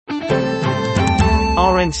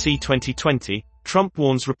RNC 2020, Trump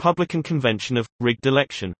warns Republican convention of rigged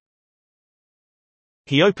election.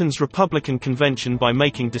 He opens Republican convention by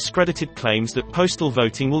making discredited claims that postal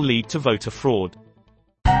voting will lead to voter fraud.